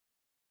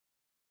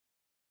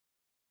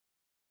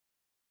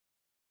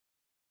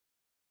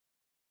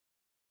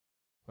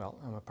Well,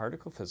 I'm a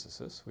particle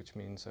physicist, which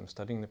means I'm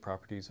studying the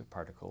properties of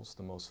particles,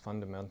 the most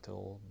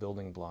fundamental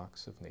building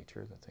blocks of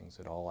nature, the things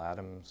that all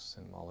atoms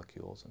and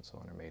molecules and so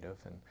on are made of.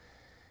 And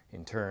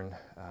in turn,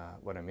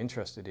 what I'm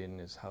interested in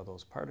is how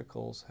those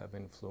particles have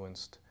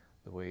influenced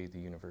the way the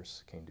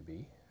universe came to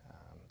be,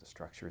 the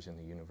structures in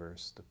the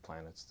universe, the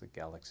planets, the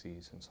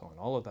galaxies, and so on.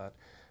 All of that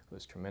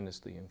was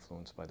tremendously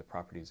influenced by the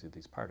properties of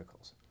these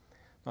particles.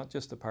 Not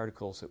just the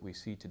particles that we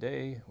see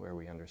today, where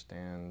we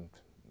understand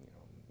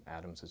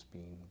atoms as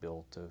being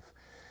built of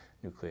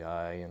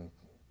nuclei and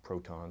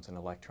protons and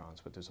electrons,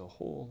 but there's a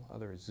whole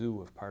other zoo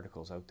of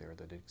particles out there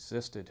that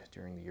existed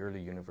during the early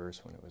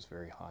universe when it was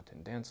very hot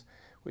and dense,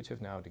 which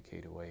have now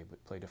decayed away,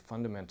 but played a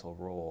fundamental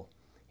role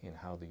in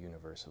how the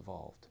universe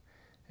evolved.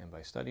 And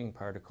by studying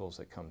particles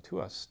that come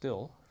to us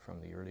still from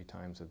the early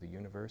times of the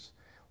universe,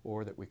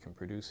 or that we can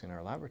produce in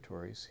our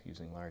laboratories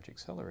using large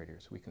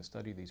accelerators, we can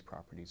study these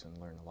properties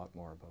and learn a lot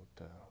more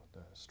about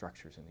the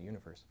structures in the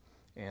universe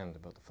and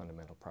about the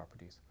fundamental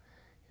properties.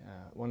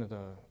 One of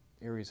the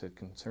areas that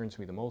concerns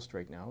me the most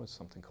right now is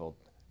something called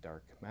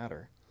dark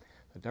matter.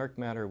 The dark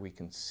matter, we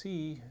can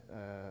see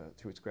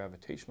through its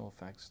gravitational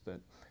effects that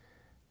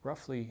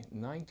roughly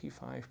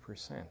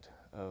 95%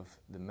 of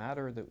the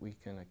matter that we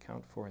can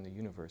account for in the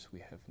universe, we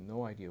have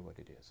no idea what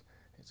it is.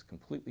 It's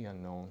completely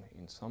unknown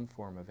in some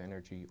form of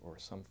energy or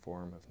some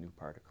form of new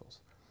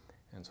particles.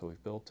 And so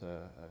we've built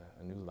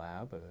a new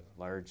lab, a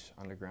large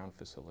underground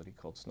facility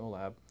called Snow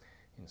Lab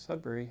in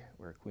Sudbury,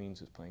 where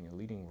Queen's is playing a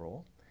leading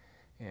role.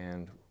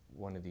 And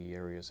one of the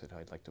areas that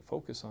I'd like to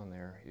focus on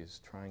there is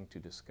trying to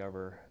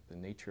discover the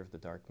nature of the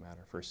dark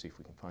matter. First, see if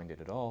we can find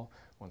it at all.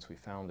 Once we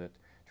found it,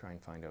 try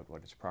and find out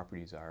what its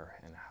properties are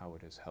and how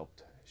it has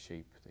helped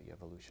shape the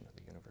evolution of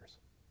the universe.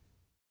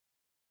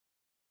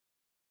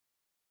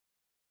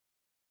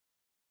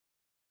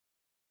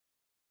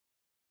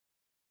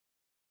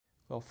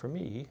 Well, for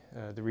me,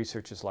 the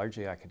research is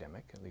largely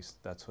academic. At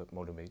least that's what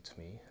motivates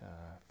me.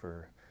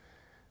 For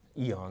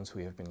eons,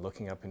 we have been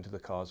looking up into the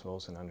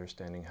cosmos and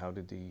understanding how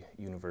did the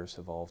universe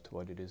evolve to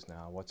what it is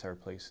now, what's our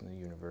place in the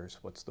universe,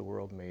 what's the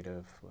world made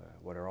of,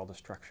 what are all the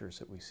structures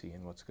that we see,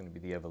 and what's going to be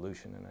the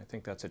evolution. And I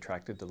think that's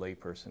attracted the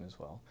layperson as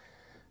well.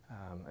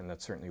 And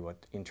that's certainly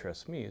what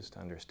interests me, is to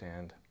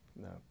understand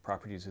the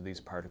properties of these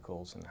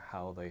particles and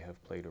how they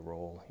have played a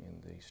role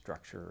in the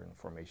structure and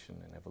formation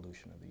and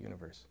evolution of the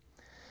universe.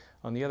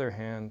 On the other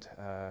hand,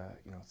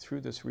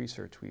 through this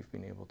research, we've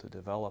been able to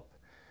develop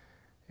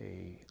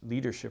a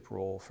leadership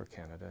role for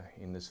Canada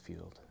in this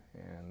field.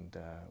 And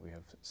we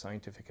have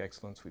scientific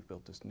excellence. We've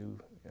built this new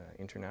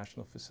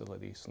international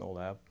facility, Snow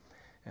Lab,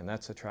 and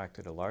that's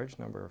attracted a large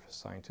number of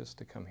scientists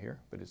to come here,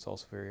 but it's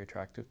also very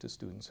attractive to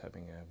students,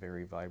 having a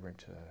very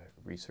vibrant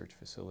research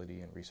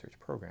facility and research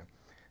program.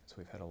 So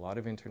we've had a lot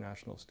of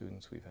international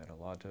students. We've had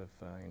a lot of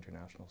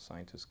international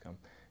scientists come,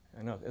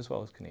 as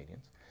well as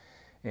Canadians.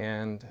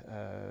 And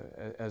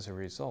as a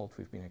result,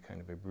 we've been a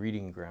kind of a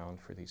breeding ground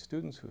for these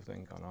students who have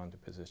then gone on to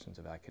positions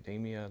of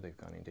academia. They've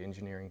gone into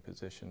engineering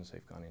positions.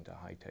 They've gone into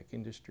high-tech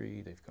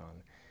industry. They've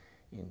gone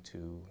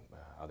into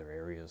other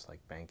areas like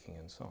banking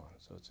and so on.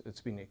 So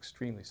it's been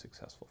extremely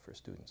successful for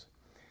students.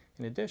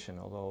 In addition,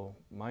 although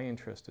my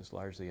interest is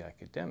largely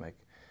academic,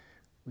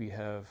 we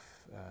have,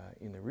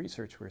 in the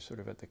research, we're sort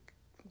of at the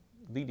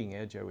leading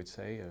edge, I would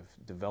say, of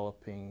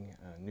developing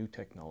new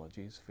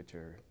technologies, which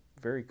are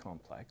very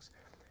complex.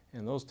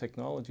 And those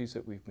technologies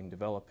that we've been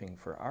developing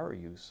for our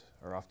use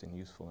are often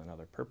useful in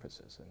other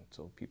purposes. And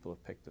so people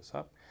have picked this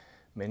up.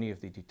 Many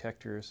of the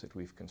detectors that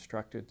we've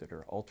constructed that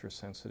are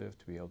ultra-sensitive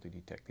to be able to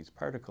detect these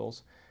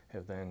particles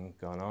have then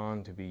gone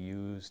on to be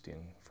used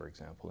in, for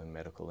example, in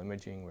medical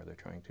imaging, where they're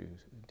trying to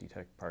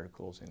detect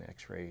particles in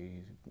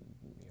X-ray,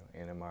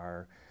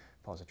 NMR,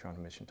 positron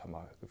emission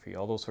tomography,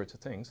 all those sorts of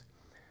things.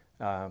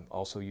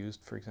 Also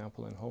used, for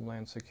example, in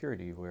homeland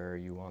security, where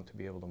you want to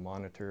be able to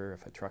monitor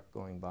if a truck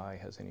going by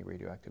has any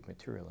radioactive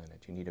material in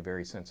it. You need a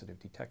very sensitive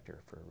detector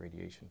for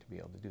radiation to be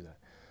able to do that.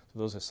 So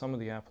those are some of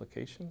the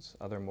applications.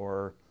 Other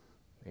more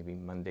maybe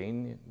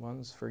mundane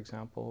ones, for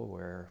example,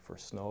 where for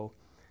snow,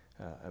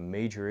 a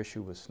major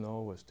issue with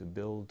snow was to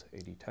build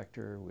a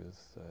detector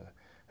with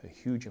a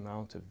huge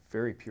amount of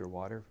very pure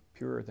water,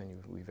 purer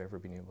than we've ever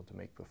been able to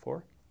make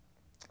before.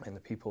 And the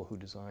people who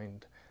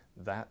designed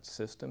that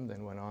system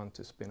then went on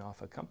to spin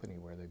off a company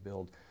where they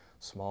build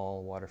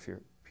small water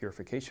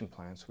purification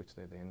plants, which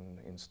they then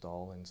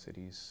install in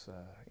cities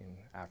in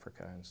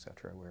Africa,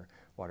 etc., where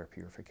water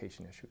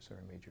purification issues are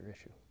a major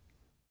issue.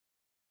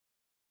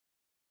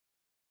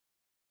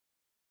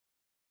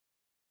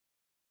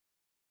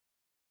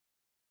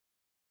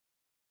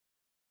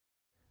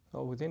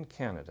 Well, within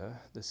Canada,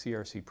 the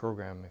CRC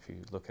program, if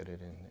you look at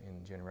it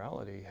in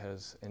generality,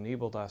 has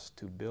enabled us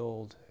to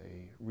build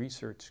a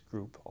research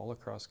group all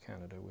across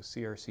Canada with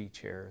CRC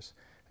chairs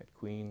at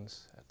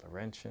Queen's, at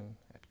Laurentian,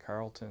 at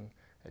Carleton,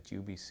 at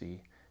UBC.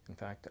 In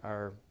fact,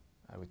 I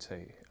would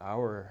say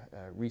our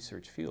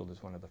research field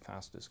is one of the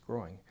fastest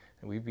growing,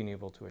 and we've been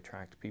able to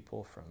attract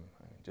people from,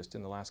 just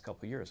in the last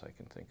couple of years, I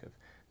can think of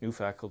new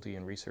faculty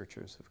and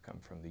researchers have come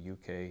from the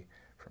UK,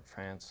 from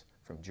France,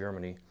 from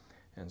Germany,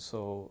 And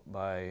so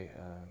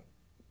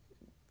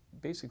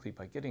basically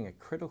by getting a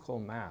critical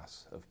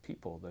mass of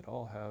people that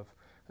all have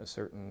a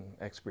certain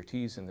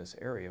expertise in this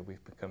area,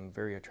 we've become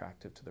very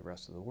attractive to the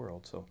rest of the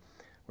world. So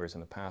whereas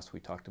in the past we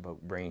talked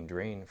about brain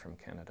drain from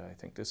Canada, I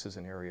think this is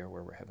an area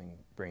where we're having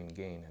brain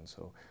gain. And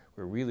so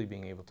we're really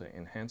being able to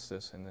enhance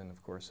this, and then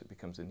of course it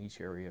becomes a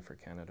niche area for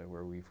Canada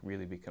where we've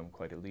really become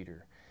quite a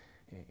leader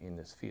in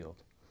this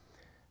field.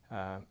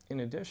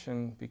 In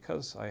addition,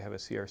 because I have a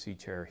CRC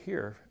chair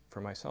here,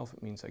 for myself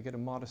it means I get a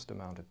modest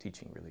amount of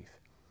teaching relief,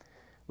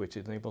 which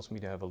enables me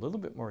to have a little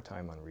bit more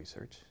time on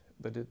research,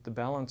 but the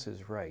balance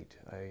is right.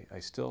 I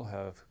still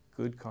have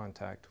good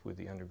contact with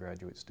the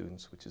undergraduate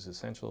students, which is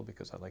essential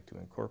because I like to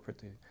incorporate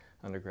the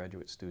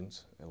undergraduate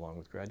students along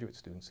with graduate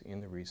students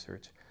in the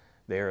research.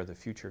 They are the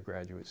future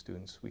graduate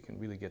students. We can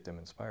really get them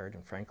inspired,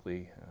 and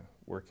frankly,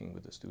 working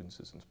with the students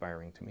is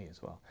inspiring to me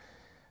as well.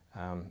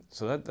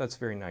 So that's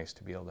very nice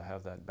to be able to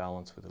have that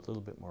balance with a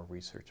little bit more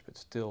research, but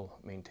still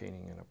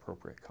maintaining an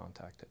appropriate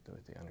contact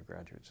with the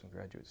undergraduates and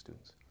graduate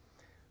students.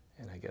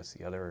 And I guess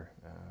the other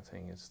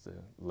thing is the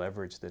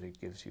leverage that it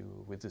gives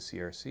you with the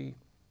CRC.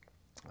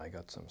 I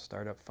got some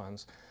startup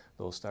funds.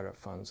 Those startup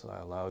funds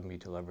allowed me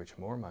to leverage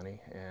more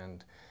money,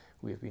 and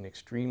we've been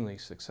extremely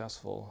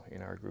successful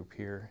in our group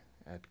here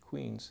at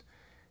Queen's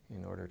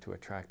in order to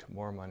attract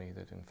more money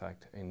that in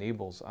fact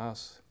enables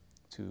us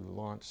to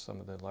launch some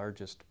of the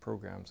largest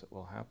programs that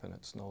will happen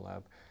at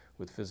SNOLAB,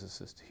 with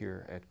physicists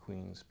here at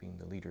Queen's being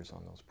the leaders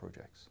on those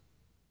projects.